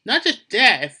not just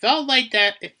that. It felt like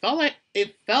that. It felt like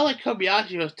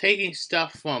Kobayashi was taking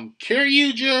stuff from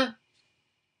Kyryuger,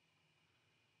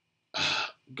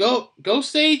 Go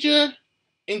Sager,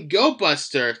 and Go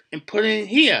Buster and put it in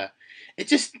here. It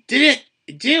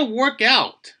didn't work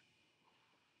out.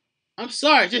 I'm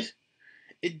sorry,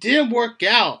 it didn't work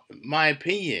out, in my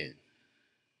opinion.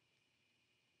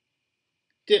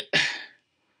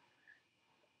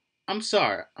 I'm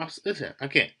sorry. Listen,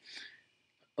 okay.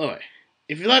 Alright.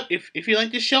 If you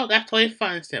like the show, that's totally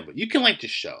fine and simple. You can like the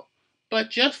show. But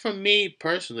just for me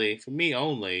personally, for me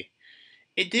only,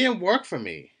 it didn't work for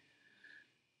me.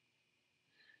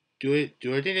 Do I think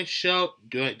do I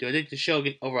think the show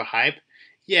gets overhyped?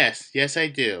 Yes I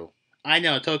do. I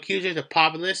know ToQger is a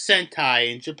popular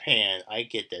Sentai in Japan. I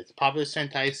get that. It's a popular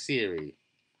Sentai series.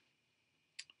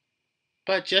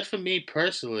 But just for me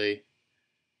personally,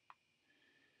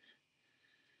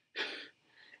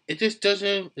 it just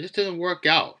doesn't work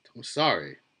out. I'm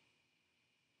sorry.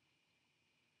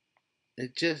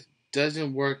 It just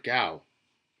doesn't work out.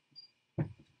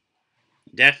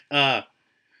 That's that's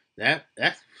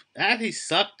that actually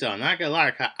sucked on. Not gonna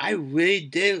lie, 'cause I really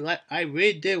did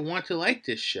want to like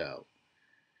this show.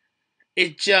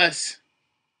 It just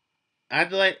I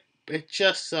feel like it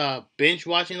just binge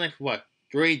watching like what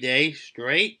 3 days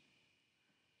straight.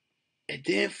 It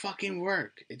didn't fucking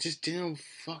work. It just didn't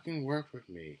fucking work with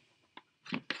me.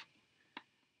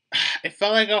 It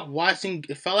felt like I was watching.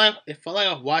 It felt like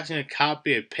I was watching a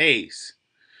copy and paste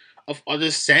of other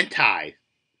Sentai,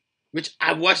 which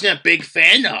I wasn't a big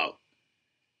fan of.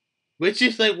 Which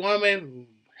is like one of my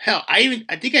hell. I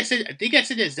think I said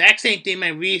the exact same thing in my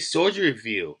Reed Soldier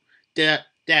review. That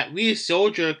Reed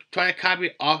Soldier tried to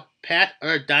copy off past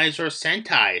other dinosaur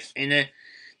Sentais, and it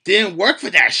didn't work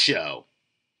for that show.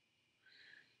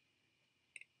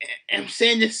 And I'm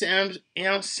saying this, and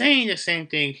I'm saying the same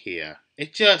thing here.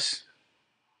 It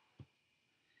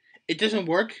doesn't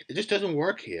work. It just doesn't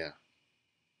work here.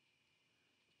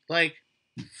 Like,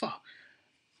 fuck.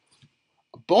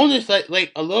 bonus,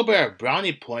 like a little bit of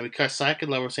brownie point because Psychic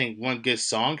Lover sang one good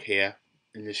song here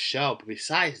in the show. But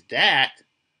besides that,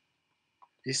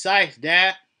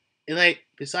 and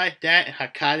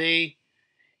Hakade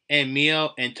and Mio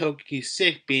and Toki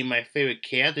 6 being my favorite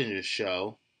character in the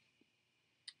show,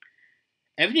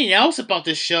 everything else about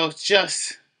this show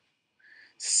just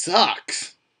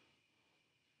sucks.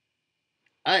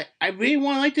 I really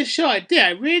want to like this show. I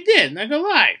really did. Not gonna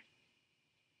lie.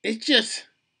 It just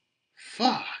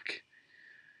fuck.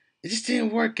 It just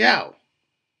didn't work out.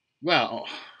 Well,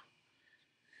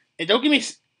 and don't give me.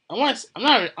 I'm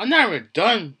not even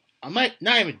done. Not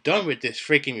even done with this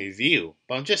freaking review.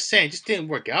 But I'm just saying, it just didn't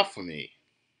work out for me.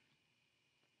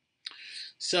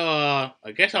 So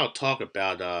I guess I'll talk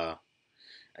about.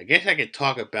 I guess I can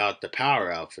talk about the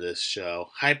power out for this show.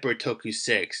 Hyper Toku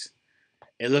 6.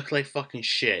 It looked like fucking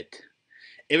shit.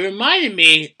 It reminded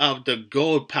me of the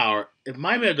gold power. It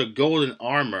reminded me of the golden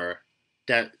armor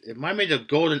that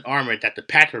the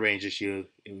Packer Rangers use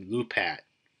in Lupat.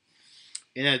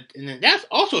 And that's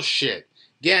also shit.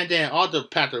 Yeah, and then all the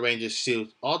Packer Rangers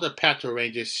suits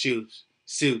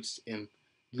in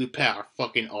Lupat are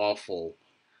fucking awful.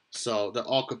 So they're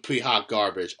all complete hot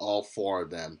garbage, all four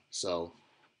of them. So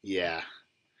yeah.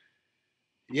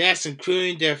 Yes,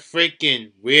 including their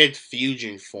freaking weird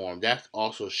fusion form. That's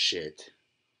also shit.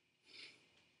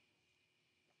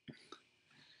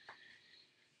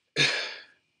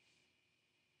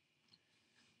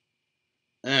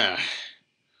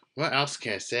 What else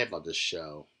can I say about this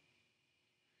show?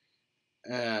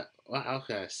 What else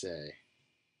can I say?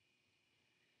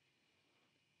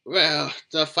 Well,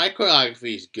 the fight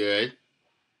choreography is good.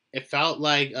 It felt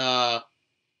like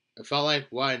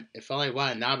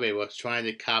Watanabe was trying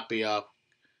to copy off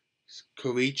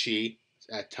Koichi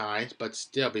at times, but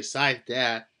still, besides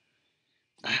that,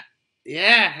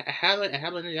 yeah, I have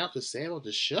anything else to say about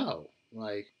the show.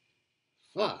 Like,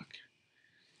 fuck.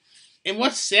 And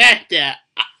what's sad that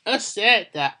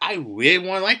I really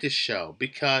want to like this show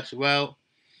because, well,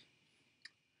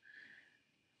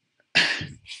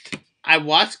 I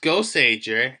watched Ghost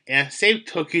Ager and I saved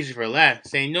ToQger for last,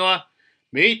 saying, you know what?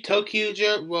 Maybe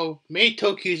ToQger will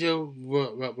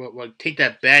take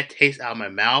that bad taste out of my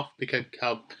mouth because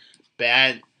how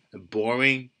bad and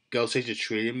boring Ghost Ager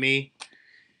treated me.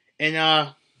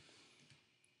 And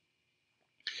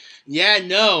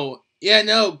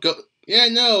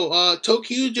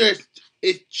ToQger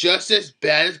is just as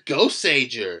bad as Ghost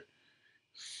Ager.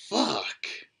 Fuck.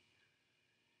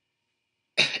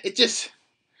 It just,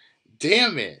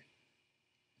 damn it.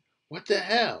 What the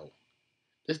hell?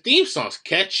 The theme song's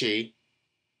catchy,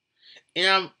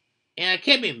 and I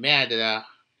can't be mad that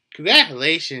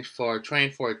congratulations for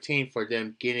 2014 for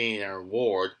them getting an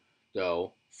award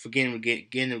though for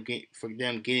for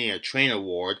them getting a train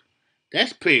award.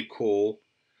 That's pretty cool.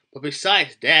 But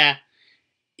besides that,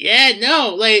 yeah,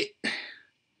 no, like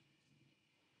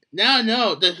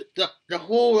no, the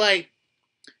whole like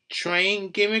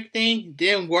train gimmick thing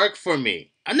didn't work for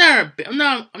me. I'm not even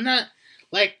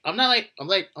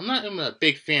a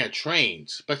big fan of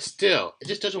trains, but still, it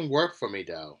just doesn't work for me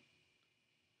though.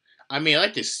 I mean, I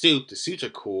like the suit. The suits are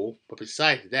cool, but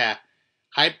besides that,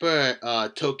 hyper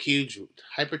Tokuge,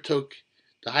 hyper Tok,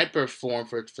 the hyper form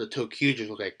for Tokugers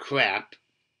look like crap.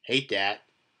 Hate that.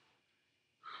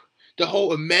 The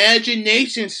whole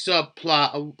imagination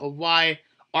subplot of why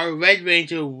our Red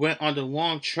Ranger went on the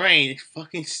wrong train is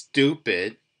fucking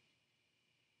stupid.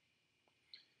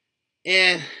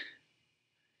 And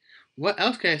what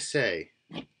else can I say?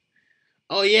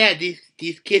 Oh yeah,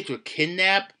 these kids were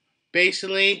kidnapped,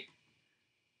 basically,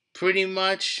 pretty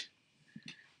much,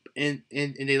 and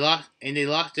they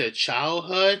lost their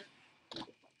childhood.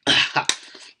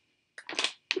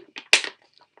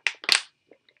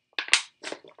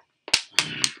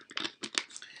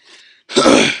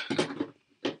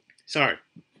 Sorry,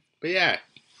 but yeah,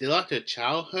 they lost their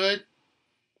childhood.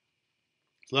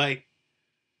 Like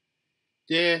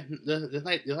there's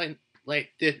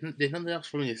nothing else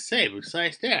for me to say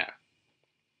besides that.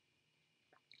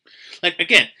 Like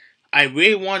again, I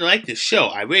really wanted to like this show.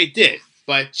 I really did,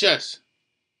 but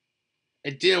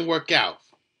it didn't work out.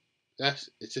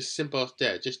 It's just simple as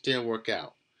that. It just didn't work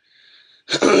out.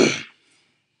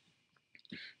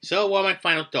 So, what are my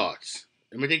final thoughts?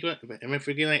 Am I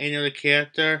forgetting like any other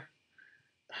character?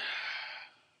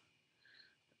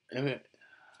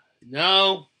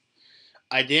 No,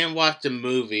 I didn't watch the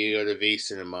movie or the V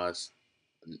cinemas.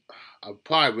 I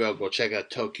probably will go check out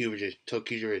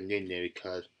ToQger and Ninja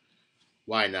because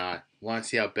why not? Want to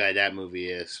see how bad that movie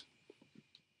is.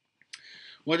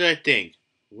 What do I think?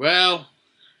 Well,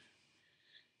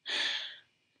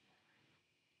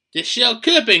 this show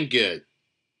could have been good.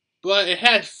 But it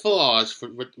has flaws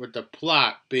with the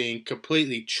plot being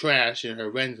completely trash and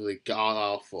horrendously god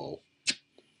awful.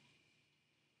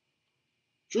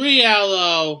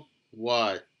 Driallo,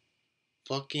 what?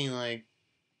 Fucking like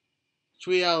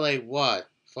Driallo, like what?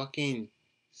 Fucking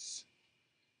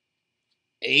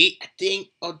 8, I think,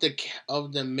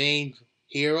 of the main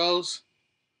heroes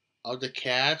of the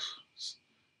cast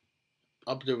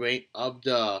of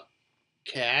the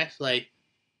cast. Like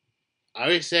I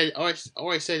already said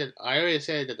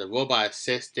that the robot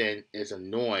assistant is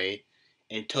annoying,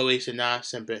 and Toei should not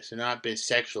been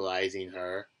sexualizing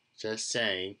her. Just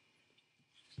saying.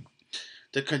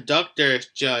 The conductor is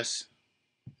just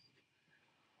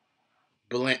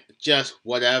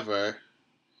whatever.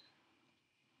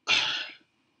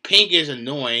 Pink is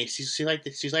annoying. She's like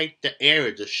the air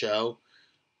of the show.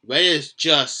 Red is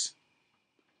just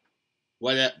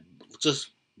what just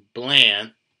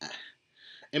bland.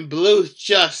 And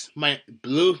Blue's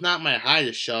not my high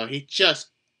to show. He's just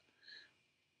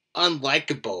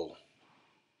unlikable.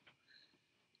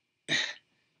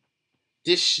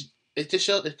 This if this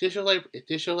show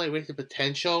like wasted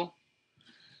potential.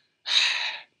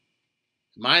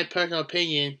 My personal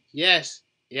opinion, yes,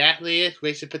 it actually is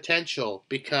wasted potential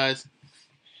because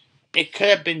it could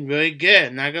have been really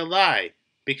good. Not gonna lie,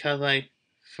 because like,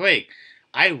 freak,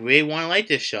 I really want to like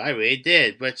this show. I really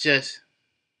did, but just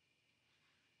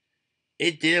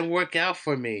it didn't work out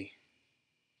for me.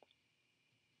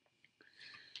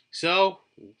 So,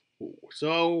 what's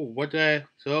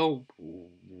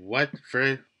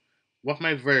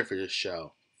my verdict for this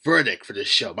show? Verdict for this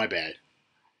show. My bad.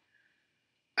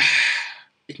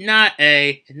 It's not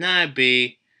A. It's not a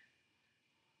B.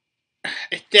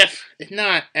 It's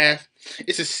not F.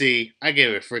 It's a C. I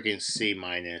give it a freaking C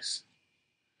minus.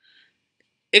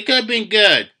 It could have been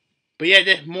good, but yeah,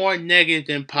 there's more negative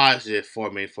than positive for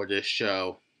me for this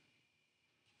show.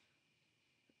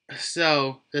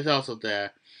 So there's also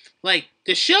that. Like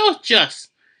the show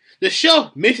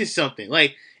missing something.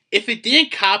 Like if it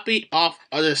didn't copy off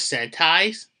other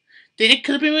Sentais, then it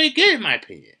could have been really good in my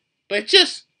opinion. But it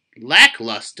just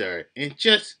lackluster. It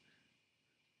just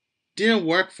didn't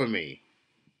work for me.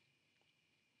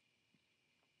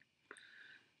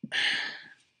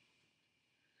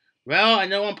 Well, I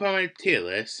know I'm putting on my tier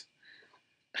list.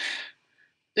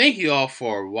 Thank you all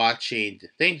for watching.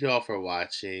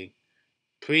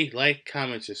 Please like,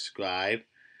 comment, subscribe.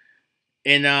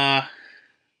 And I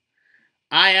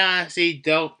honestly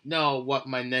don't know I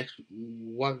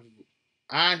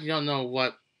honestly don't know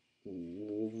what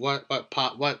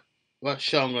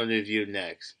show I'm gonna review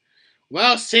next.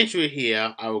 Well, since we're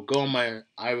here, I will go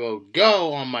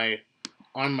on my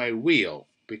wheel,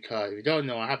 because if you don't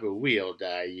know, I have a wheel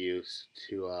that I use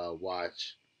to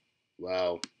watch,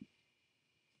 well,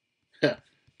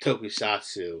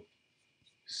 tokusatsu.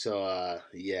 So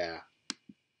yeah.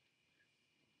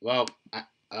 Well, I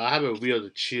have a wheel to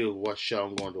choose what show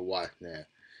I'm going to watch now.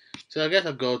 So I guess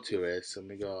I'll go to it. So let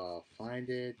me go find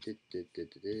it.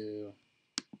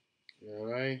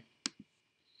 Alright.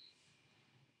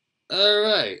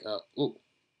 Alright. Oh,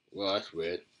 well, that's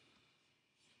weird.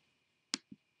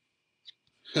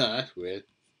 That's weird.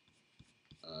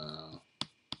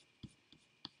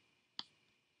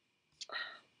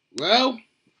 Well,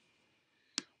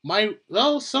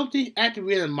 something at the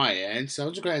end of my end. So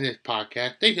I'm just gonna end this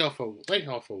podcast. Thank you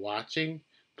all for watching.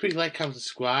 Please like, comment,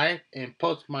 subscribe, and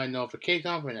post my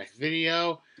notification for the next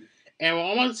video. And we're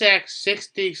almost at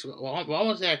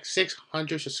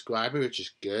 600 subscribers, which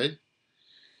is good.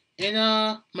 And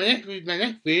my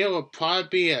next video will probably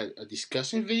be a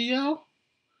discussion video,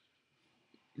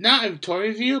 not a toy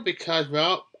review, because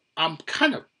I'm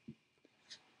kind of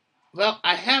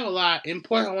I have a lot of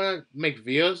input I want to make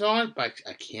videos on, but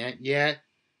I can't yet.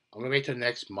 I'm gonna wait till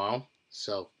next month.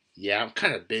 So yeah, I'm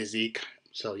kind of busy.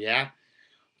 So yeah,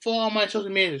 follow my social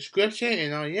media description,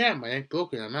 and yeah, my name's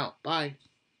Broken. I'm out. Bye.